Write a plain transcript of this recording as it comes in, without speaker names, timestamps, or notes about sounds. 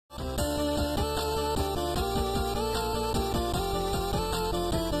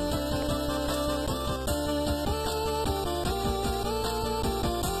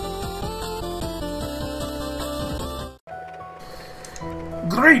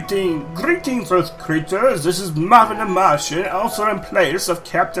Greetings, Earth creatures. This is Marvin the Martian, also in place of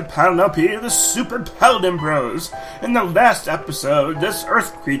Captain Paladin, the Super Paladin Bros. In the last episode, this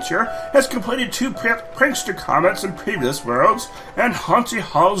Earth creature has completed 2 prankster comments in previous worlds and Haunty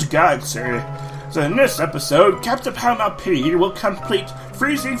Hall's galaxy. So in this episode, Captain Paladin will complete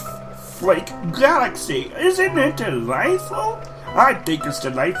Freezy Flake Galaxy. Isn't it delightful? I think it's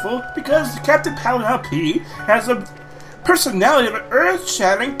delightful because Captain Paladin has a personality of an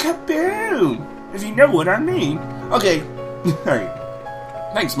earth-shattering kaboom, if you know what I mean. Okay, alright.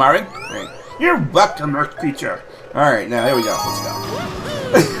 Thanks, Marvin. Right. You're welcome, Earth creature. Alright, now here we go. Let's go.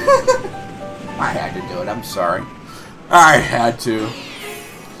 I had to do it, I'm sorry. I had to.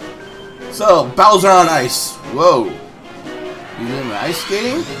 So, Bowser on ice. Whoa. You doing ice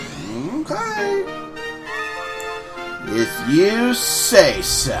skating? Okay. If you say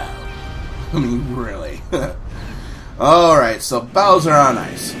so. I mean, really. Alright, so Bowser on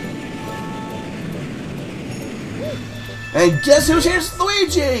ice. And guess who's here's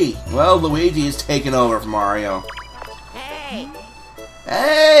Luigi? Well, Luigi is taking over from Mario. Hey!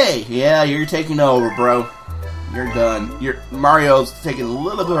 Hey! Yeah, you're taking over, bro. You're done. Mario's taking a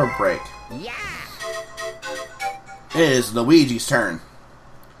little bit of a break. Yeah! It is Luigi's turn.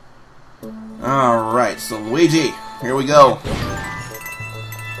 Alright, so Luigi, here we go.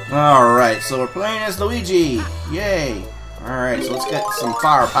 Alright, so we're playing as Luigi. Yay. Alright, so let's get some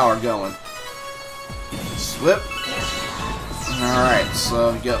firepower going. Swip. Alright,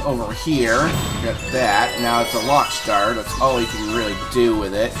 so we go over here. Got that. Now it's a launch star. That's all you can really do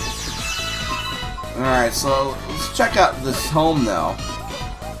with it. Alright, so let's check out this home, though.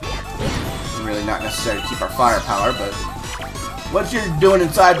 Really not necessary to keep our firepower, but what you're doing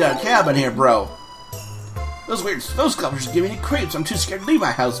inside that cabin here, bro? Those sculptures give me creeps. I'm too scared to leave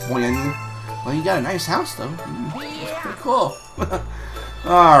my house, boy. Well, you got a nice house, though. That's pretty cool.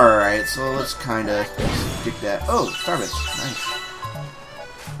 Alright, so let's kind of get that. Oh, star bit. Nice.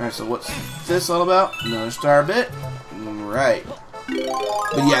 Alright, so what's this all about? Another star bit. Right.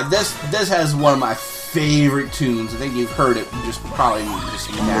 But yeah, this has one of my favorite tunes. I think you've heard it probably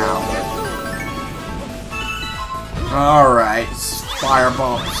just now. Alright,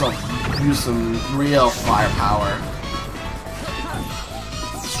 fireball. So use some real firepower.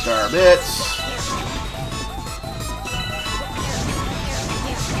 Star bits.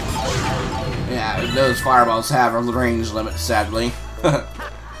 Yeah, those fireballs have a range limit, sadly.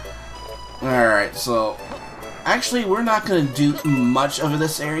 Alright, so actually we're not going to do much of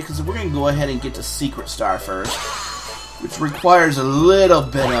this area because we're going to go ahead and get to Secret Star first, which requires a little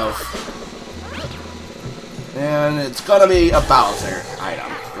bit of, and it's going to be a Bowser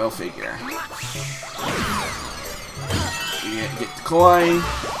item. Go figure. Get the coin,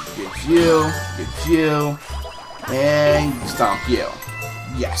 get you, and stomp you.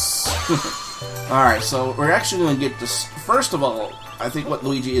 Yes. Alright, so we're actually going to get this. First of all, I think what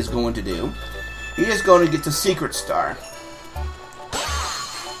Luigi is going to do, he is going to get the Secret Star.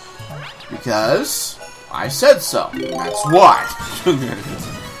 Because I said so. That's why.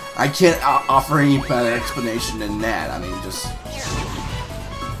 I can't offer any better explanation than that. I mean,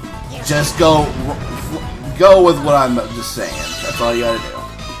 just go with what I'm just saying. That's all you gotta do.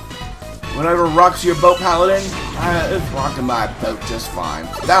 Whatever rocks your boat, Paladin, it's rocking my boat just fine.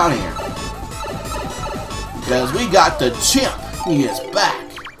 Down here. Because we got the chimp. He is back.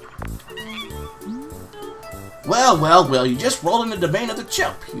 Well, you just rolled in the domain of the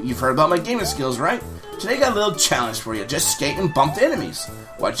chimp. You've heard about my gaming skills, right? Today I got a little challenge for you. Just skate and bump the enemies.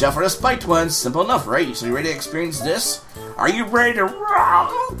 Watch out for the spiked ones. Simple enough, right? So you ready to experience this? Are you ready to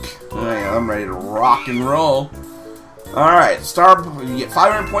rock? Oh yeah, I'm ready to rock and roll. Alright, you get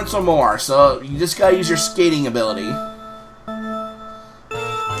 500 points or more, so you just gotta use your skating ability.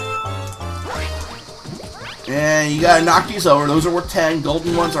 And you gotta knock these over. Those are worth 10.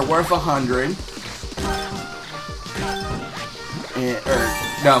 Golden ones are worth 100.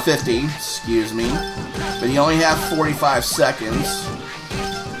 No, 50, excuse me. But you only have 45 seconds.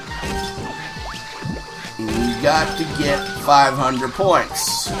 And you got to get 500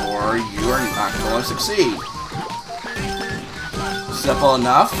 points, or you are not going to succeed. Simple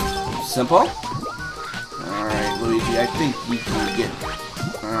enough. Simple. Alright, Luigi, I think you can get...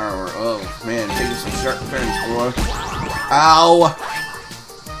 Oh, man, taking some sharp turns, boy. Ow!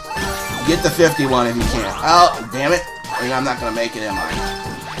 Get the 51 if you can. Oh, damn it. I'm not going to make it, am I?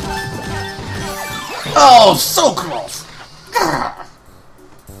 Oh, so close!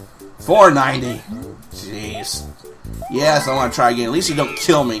 490. Jeez. Yes, I want to try again. At least you don't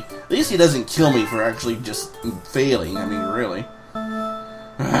kill me. At least he doesn't kill me for actually just failing. I mean, really.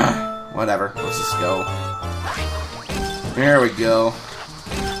 Whatever. Let's just go. There we go.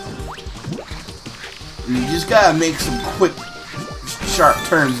 You just gotta make some quick, sharp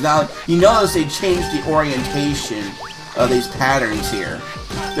turns. Now, you notice they changed the orientation of these patterns here.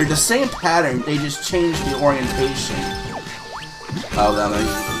 They're the same pattern, they just changed the orientation of them.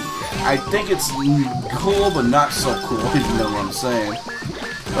 I think it's cool, but not so cool, if you know what I'm saying.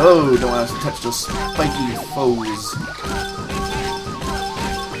 Oh, don't want us to touch those spiky foes.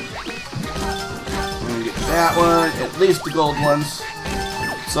 I'm gonna get that one, at least the gold ones.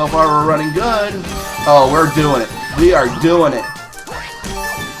 So far we're running good. Oh, we're doing it. We are doing it.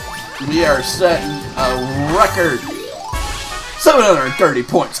 We are setting a record. 730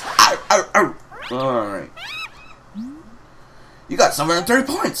 points. Ow, ow, ow. Alright. You got 730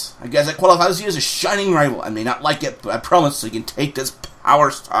 points. I guess that qualifies you as a shining rival. I may not like it, but I promise you can take this power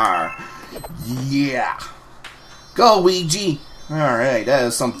star. Yeah. Go, Luigi. Alright, that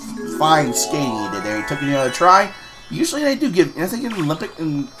is some fine skating you did there. You took another try. Usually they do give, I think in Olympic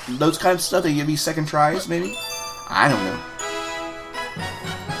and those kind of stuff, they give you second tries, maybe? I don't know.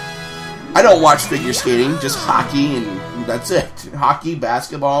 I don't watch figure skating, just hockey, and that's it. Hockey,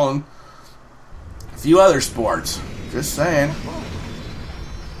 basketball, and a few other sports. Just saying.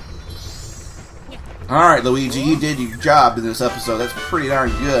 Alright, Luigi, you did your job in this episode. That's pretty darn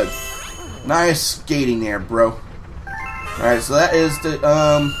good. Nice skating there, bro. Alright, so that is the,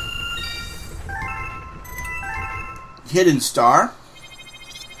 hidden star.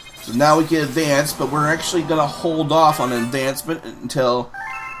 So now we can advance, but we're actually going to hold off on advancement until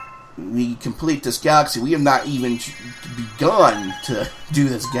we complete this galaxy. We have not even begun to do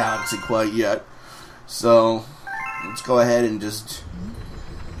this galaxy quite yet. So, let's go ahead and just...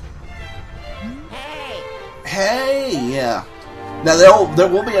 Hey, yeah. Now, there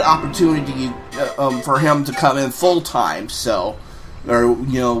will be an opportunity for him to come in full-time, so... Or,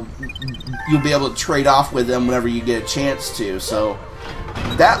 you know, you'll be able to trade off with them whenever you get a chance to, so...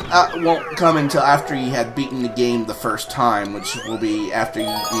 That won't come until after you had beaten the game the first time, which will be after you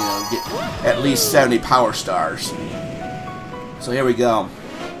know, get at least 70 power stars. So here we go.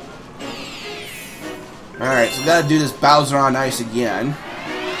 Alright, so we gotta do this Bowser on Ice again.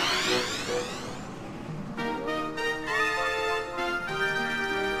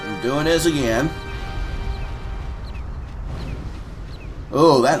 I'm doing this again.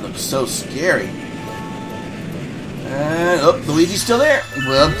 Oh, that looks so scary. And, oh, Luigi's still there.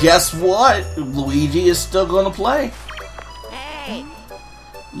 Well, guess what? Luigi is still going to play. Hey.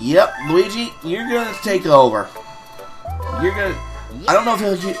 Yep, Luigi, you're going to take over. You're going to... I don't know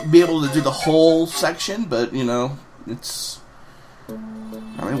if he'll be able to do the whole section, but, you know, it's... I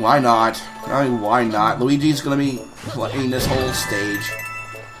mean, why not? I mean, why not? Luigi's going to be playing this whole stage.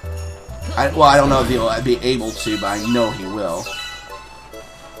 Well, I don't know if he'll be able to, but I know he will.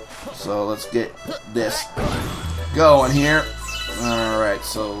 So, let's get this going here. Alright,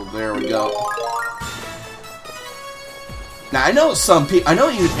 so there we go. Now, I know some people, I know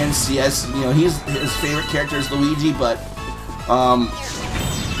even NCS, you know, his favorite character is Luigi, but,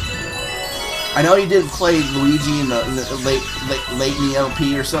 I know he didn't play Luigi in the late in the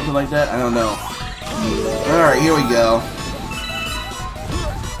LP or something like that. I don't know. Alright, here we go.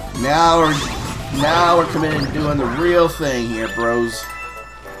 Now we're committed to doing the real thing here, bros.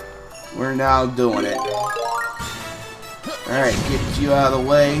 We're now doing it. Alright, get you out of the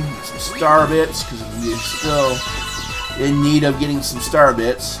way. Get some star bits, because we're still in need of getting some star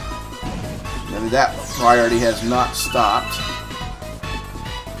bits. And that priority has not stopped.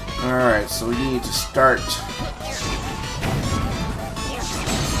 Alright, so we need to start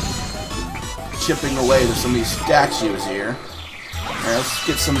chipping away to some of these statues here. Alright, let's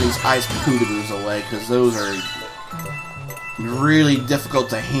get some of these ice poodaboos away, because those are really difficult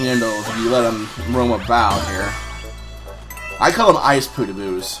to handle if you let them roam about here. I call them ice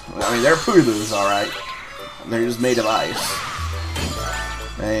poodaboos. I mean, they're poodaboos, alright. They're just made of ice.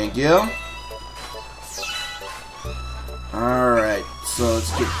 Thank you. Alright, so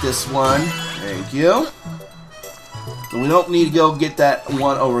let's get this one. Thank you. So we don't need to go get that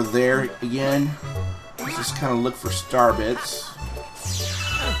one over there again. Let's just kind of look for star bits.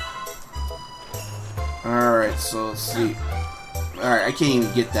 Alright, so let's see. Alright, I can't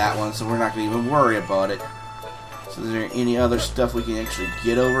even get that one, so we're not going to even worry about it. So is there any other stuff we can actually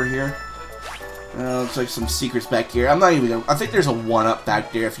get over here? Looks like some secrets back here. I'm not even gonna... I think there's a 1-up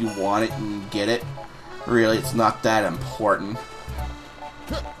back there if you want it and get it. Really, it's not that important.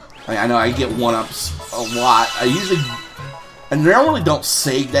 I know I get 1-ups a lot. I normally don't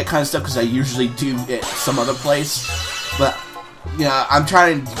say that kind of stuff because I usually do at some other place. But, you know, I'm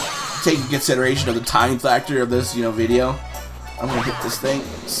trying to take into consideration of the time factor of this, you know, video. I'm gonna hit this thing,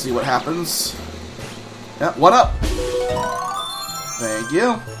 see what happens. Yeah, 1-up. Thank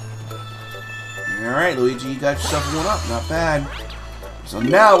you. Alright, Luigi, you got yourself one up. Not bad. So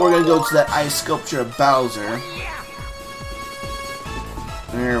now we're going to go to that ice sculpture of Bowser.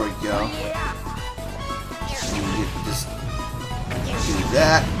 There we go. Just do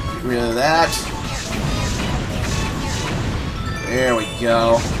that. Get rid of that. There we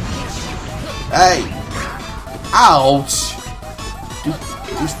go. Hey! Ouch!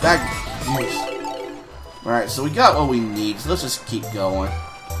 Douchebag. Alright, so we got what we need. So let's just keep going.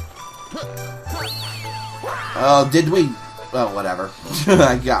 Oh, did we? Well, whatever.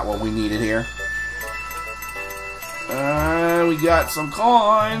 I got what we needed here. We got some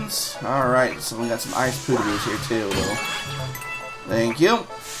coins. Alright, so we got some ice poodaboos here too. Thank you.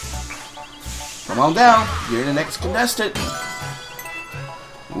 Come on down. You're the next contestant.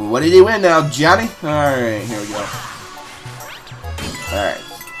 What did he win now, Johnny? Alright, here we go. Alright.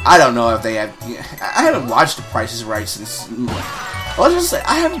 I don't know if they have... I haven't watched The Price is Right since... Let's just say,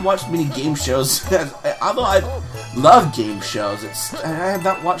 I haven't watched many game shows. Although I love game shows, I have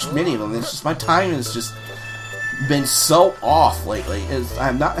not watched many of them. It's just my time has just been so off lately. I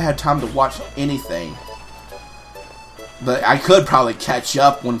have not had time to watch anything. But I could probably catch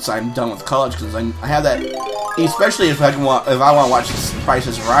up once I'm done with college, because I have that. Especially if I want to watch Price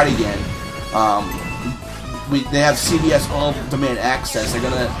is Right again. They have CBS All Demand Access. They're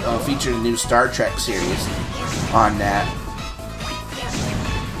gonna feature the new Star Trek series on that.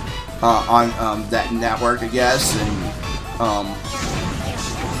 On that network, I guess, and come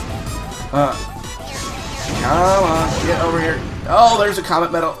on, get over here. Oh, there's a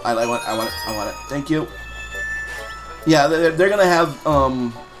comet medal. I want it. Thank you. Yeah, they're gonna have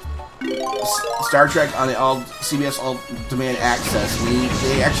Star Trek on the CBS All Demand Access.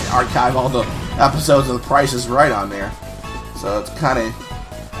 They actually archive all the episodes of The Price is Right on there, so it's kind of.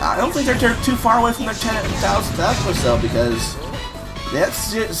 I don't think they're too far away from their 10,000th episode, though, because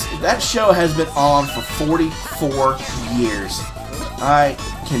that show has been on for 44 years. I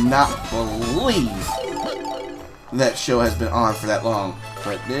cannot believe that show has been on for that long.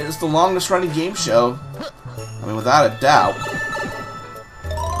 But it's the longest running game show. I mean, without a doubt.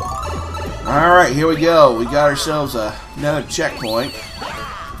 Alright, here we go. We got ourselves another checkpoint.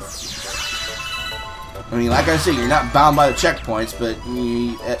 I mean, like I said, you're not bound by the checkpoints, but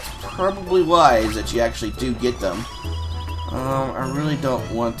it's probably wise that you actually do get them. I really don't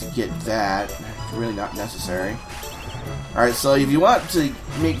want to get that. It's really not necessary. Alright, so if you want to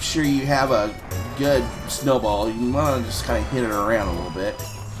make sure you have a good snowball, you want to just kind of hit it around a little bit.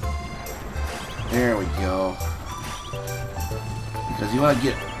 There we go. Because you want to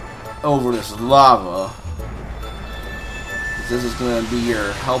get over this lava. This is going to be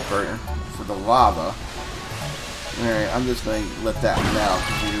your helper for the lava. Alright, I'm just going to let that melt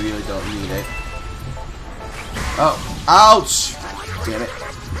because we really don't need it. Oh, ouch! Damn it.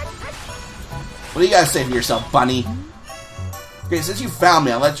 What do you guys say for yourself, bunny? Okay, since you found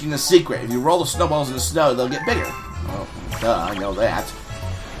me, I'll let you in a secret. If you roll the snowballs in the snow, they'll get bigger. Oh, duh, I know that.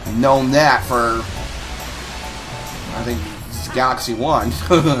 I've known that for, I think, it's Galaxy 1.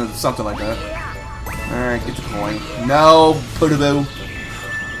 Something like that. Alright, get the coin. No, Poodaboo.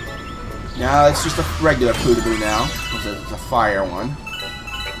 No, it's just a regular Poodaboo now. It's a fire one.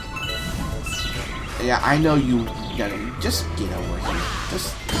 Yeah, I know you. Just get over here.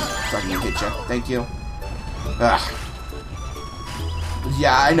 Just so I can hit you. Thank you. Ugh.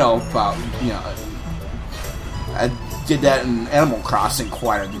 Yeah, I know about, I did that in Animal Crossing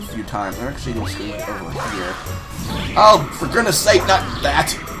quite a few times. I'm actually going to go over here. Oh, for goodness sake, not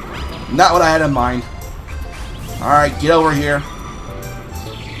that. Not what I had in mind. Alright, get over here.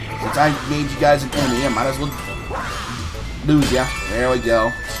 Since I made you guys an enemy, I might as well lose ya. There we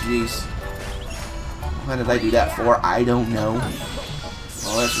go. Jeez. What did I do that for? I don't know.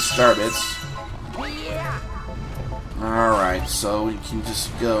 Well, that's the star bits. Alright, so we can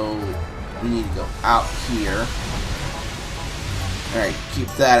just go. We need to go out here. Alright, keep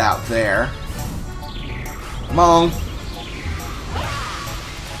that out there. Come on.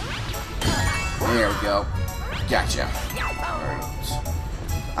 There we go. Gotcha.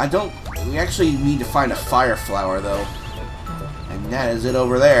 Alright. We actually need to find a fire flower, though. And that is it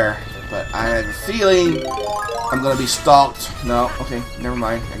over there. But I have a feeling I'm gonna be stalked. No, okay, never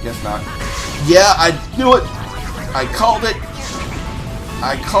mind. I guess not. Yeah, I knew it! I called it!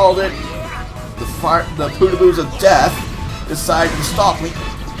 I called it! The Poodaboos of Death decided to stalk me.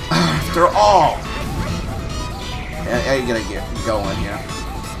 After all! I gotta get going here.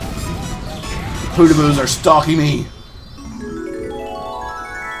 The Poodaboos are stalking me!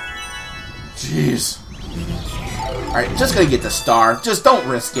 Jeez. Alright, just gonna get the star. Just don't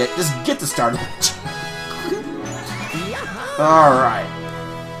risk it. Just get the star. Alright.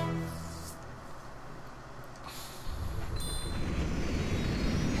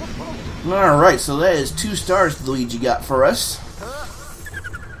 Alright, so that is 2 stars Luigi got for us.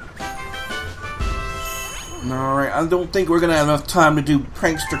 Alright, I don't think we're going to have enough time to do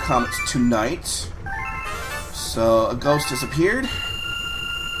prankster comments tonight. So, a ghost disappeared.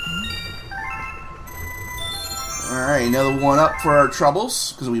 Alright, another one up for our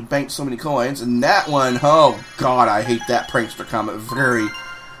troubles, because we banked so many coins. And that one, oh god, I hate that prankster comment very,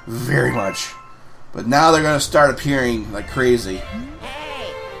 very much. But now they're going to start appearing like crazy.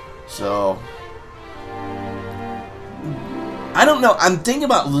 So, I don't know. I'm thinking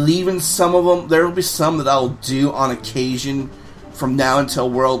about leaving some of them. There will be some that I'll do on occasion from now until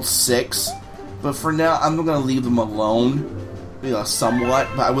World 6. But for now, I'm going to leave them alone, you know, somewhat.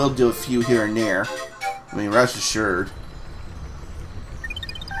 But I will do a few here and there. I mean, rest assured.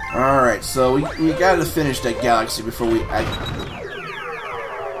 Alright, so we got to finish that galaxy before we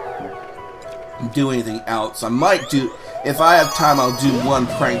do anything else. I might do... If I have time, I'll do one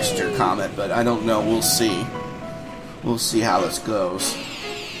prankster comment, but I don't know. We'll see. We'll see how this goes.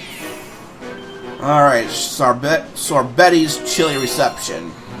 Alright, Sorbetti's Chili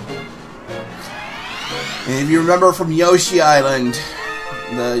Reception. And if you remember from Yoshi Island,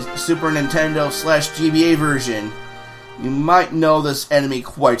 the Super Nintendo / GBA version, you might know this enemy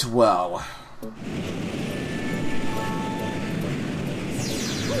quite well.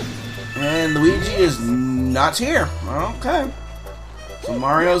 And Luigi is not here. Okay. So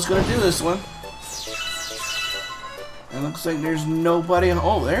Mario's gonna do this one. It looks like there's nobody.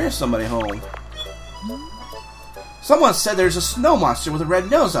 Oh, there is somebody home. Someone said there's a snow monster with a red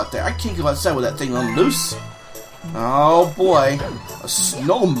nose out there. I can't go outside with that thing on loose. Oh boy. A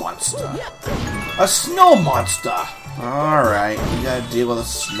snow monster. A snow monster. Alright, we gotta deal with a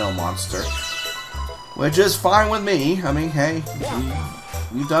snow monster. Which is fine with me. I mean, hey.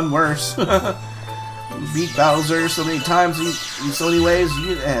 We've done worse. We beat Bowser so many times in so many ways,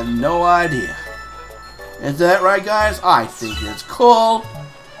 you have no idea. Is that right, guys? I think it's cool.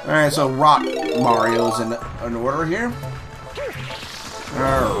 Alright, so Rock Mario's in order here.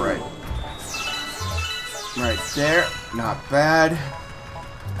 Alright. Right there. Not bad.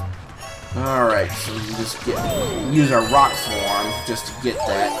 Alright, so we can just use our rock form just to get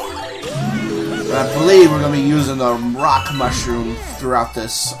that. I believe we're going to be using the rock mushroom throughout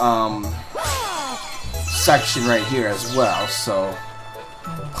this section right here as well, so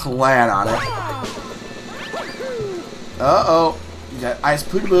plan on it. Uh-oh. We got ice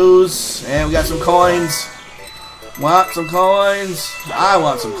poo-boos, and we got some coins. Want some coins? I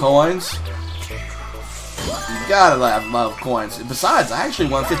want some coins. You gotta have love coins. Besides, I actually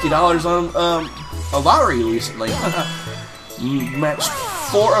won $50 on a lottery recently. Matched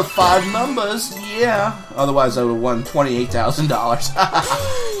 4 of 5 numbers, yeah. Otherwise, I would have won $28,000.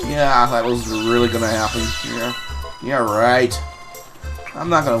 Yeah, that was really gonna happen. Yeah, right. I'm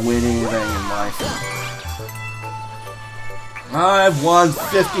not gonna win anything in life. I've won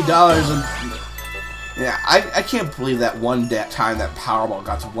 $50 and yeah, I can't believe that one time that Powerball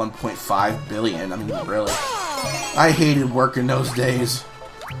got to 1.5 billion. I mean, really. I hated working those days.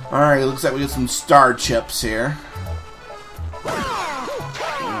 Alright, looks like we get some star chips here.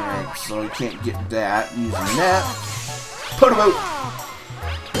 Alright, so we can't get that using that. Put 'em out!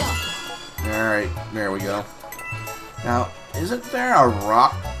 Alright, there we go. Now, isn't there a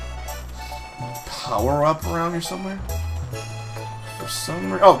rock power-up around here somewhere? For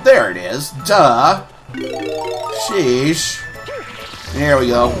some reason. Oh, there it is. Duh! Sheesh. There we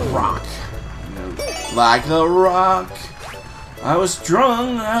go. Rock. Like a rock. I was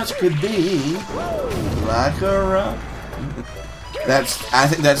strong as could be. Like a rock. I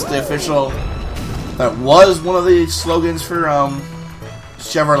think that's the official. That was one of the slogans for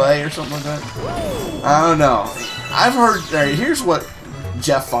Chevrolet or something like that. I don't know. I've heard. Here's what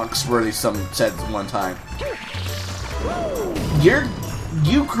Jeff Foxworthy said one time.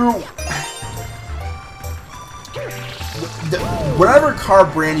 You grew. Whatever car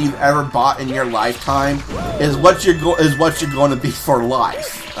brand you've ever bought in your lifetime is what you're going to be for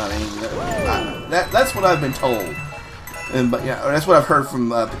life. I mean, that's what I've been told. But yeah, that's what I've heard from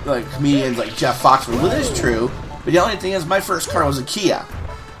like comedians like Jeff Foxworthy. Well, it is true. But the only thing is, my first car was a Kia.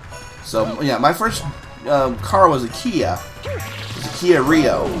 So yeah, my first car was a Kia. It was a Kia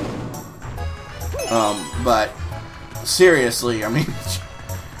Rio. But seriously, I mean,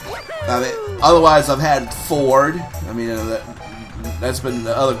 otherwise I've had Ford. I mean, that's been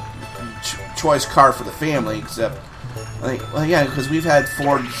the other choice car for the family. Except, well, yeah, because we've had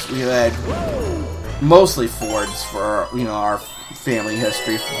Fords. We've had mostly Fords for our family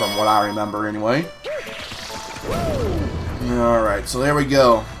history, from what I remember, anyway. All right, so there we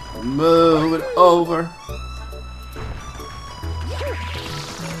go. Move it over.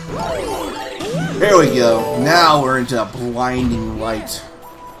 There we go. Now we're into a blinding light.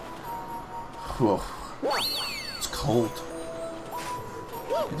 Whew. It's cold.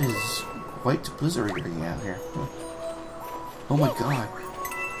 It is quite blizzarding out here. Oh my god.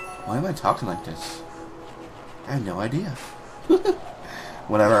 Why am I talking like this? I have no idea.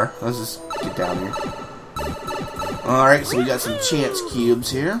 Whatever. Let's just get down here. Alright, so we got some chance cubes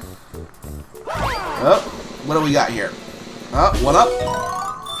here. Oh, what do we got here? Oh, one up.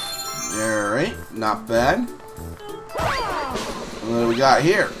 Alright, not bad. What do we got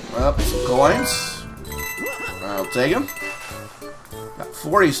here? Up, some coins. I'll take them. Got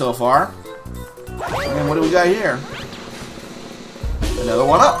 40 so far. And what do we got here? Another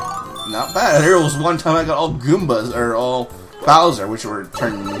one up. Not bad. There was one time I got all Goombas, or all Bowser, which were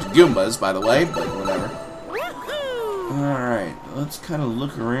turned into Goombas, by the way, but whatever. Alright, let's kind of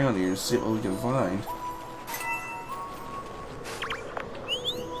look around here and see what we can find.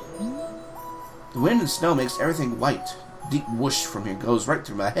 The wind and snow makes everything white. Deep whoosh from here goes right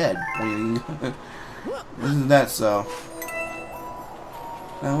through my head. Isn't that so?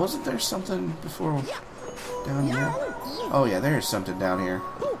 Now, wasn't there something before down here? Oh yeah, there is something down here.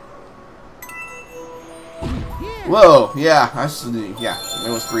 Whoa, yeah, I see. Yeah,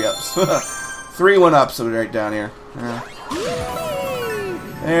 there was 3 ups. 3 1-ups right down here.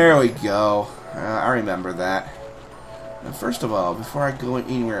 There we go. I remember that. Now, first of all, before I go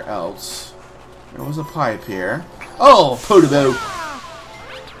anywhere else, there was a pipe here. Oh, Potaboo!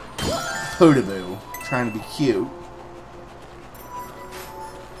 Potaboo. Trying to be cute.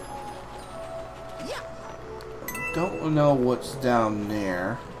 Don't know what's down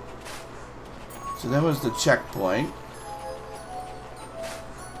there. So that was the checkpoint.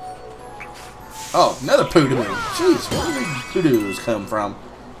 Oh, another Potaboo. Jeez, where did Pootaboos come from?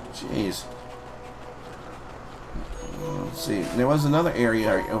 Jeez. Let's see. There was another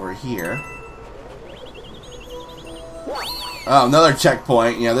area over here. Oh, another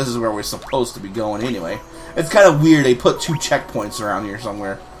checkpoint. Yeah, this is where we're supposed to be going anyway. It's kind of weird they put 2 checkpoints around here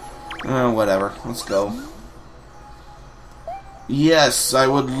somewhere. Whatever. Let's go. Yes, I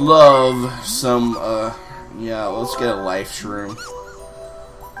would love some, yeah, let's get a life shroom.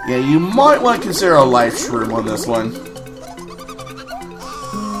 Yeah, you might want to consider a life shroom on this one.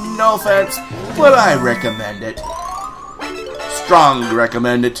 No offense, but I recommend it. Strongly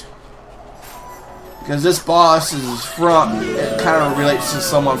recommend it. Because this boss is from, it kind of relates to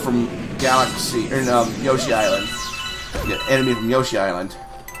someone from Galaxy, or no, Yoshi Island. The enemy from Yoshi Island.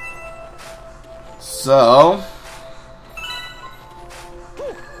 So,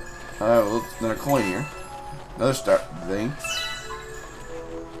 well, another coin here. Another start thing.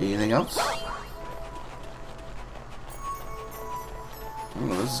 Anything else?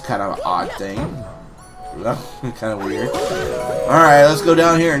 This is kind of an odd thing. Kind of weird. Alright, let's go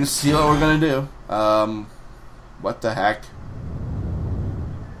down here and see what we're gonna do. What the heck?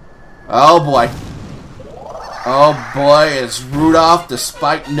 Oh boy. Oh boy, it's Rudolph the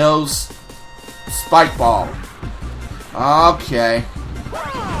Spike-Nosed Spike Ball. Okay.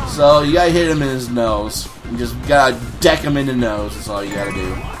 So, you gotta hit him in his nose. You just gotta deck him in the nose, that's all you gotta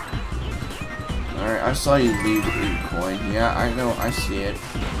do. Alright, I saw you leave the 8 coin. Yeah, I know, I see it.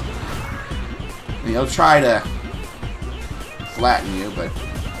 He'll try to flatten you, but...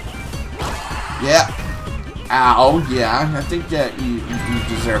 Yeah. Ow, yeah, I think that you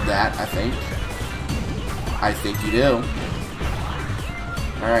deserve that, I think. I think you do.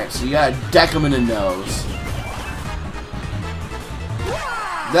 Alright, so you gotta deck him in the nose.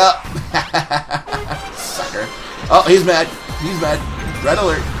 No! Sucker. Oh, he's mad. He's mad. Red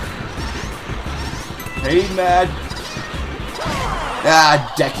alert. He's mad.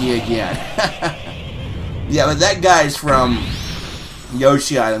 Ah, Decky again. Yeah, but that guy's from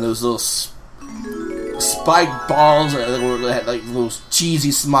Yoshi Island. Those little spike balls that had like those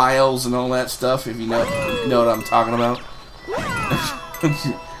cheesy smiles and all that stuff, if you know what I'm talking about.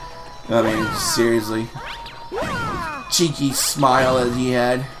 I mean, seriously. Cheeky smile that he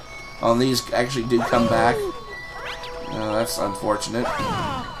had. Oh, these actually did come back. Oh, that's unfortunate.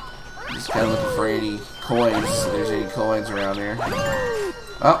 Just kind of looking for any coins. If there's any coins around there.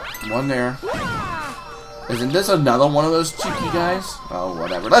 Oh, one there. Isn't this another one of those cheeky guys? Oh,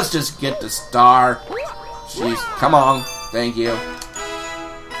 whatever. Let's just get the star. Jeez, come on. Thank you.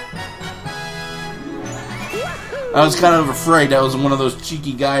 I was kind of afraid that was one of those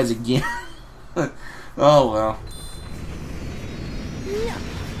cheeky guys again. Oh, well.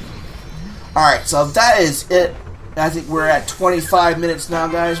 Alright, so that is it. I think we're at 25 minutes now,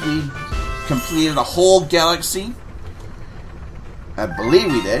 guys. We completed a whole galaxy. I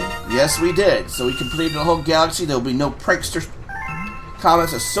believe we did. Yes, we did. So we completed a whole galaxy. There will be no prankster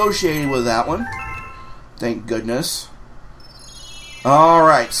comments associated with that one. Thank goodness.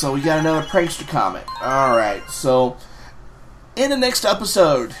 Alright, so we got another prankster comment. Alright, so in the next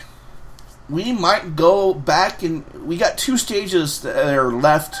episode, we might go back and we got 2 stages that are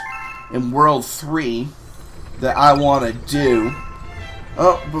left in World 3 that I want to do.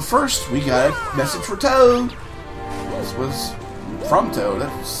 Oh, but first we got a message for Toad. This was from Toad.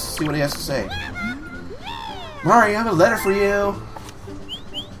 Let's see what he has to say. Mario, I have a letter for you.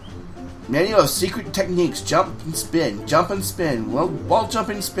 Manual of secret techniques. Jump and spin. Jump and spin. Well, while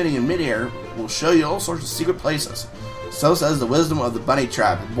jumping and spinning in midair, will show you all sorts of secret places. So says the wisdom of the bunny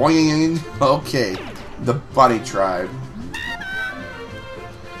tribe. Boing. Okay, the bunny tribe.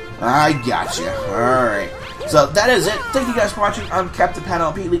 I gotcha. Alright. So that is it. Thank you guys for watching. I'm Captain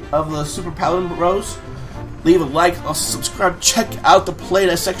Paladin of the Super Paladin Bros. Leave a like, also subscribe. Check out the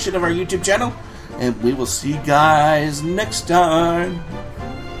playlist section of our YouTube channel. And we will see you guys next time.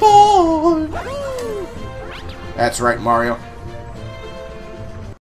 Bye! That's right, Mario.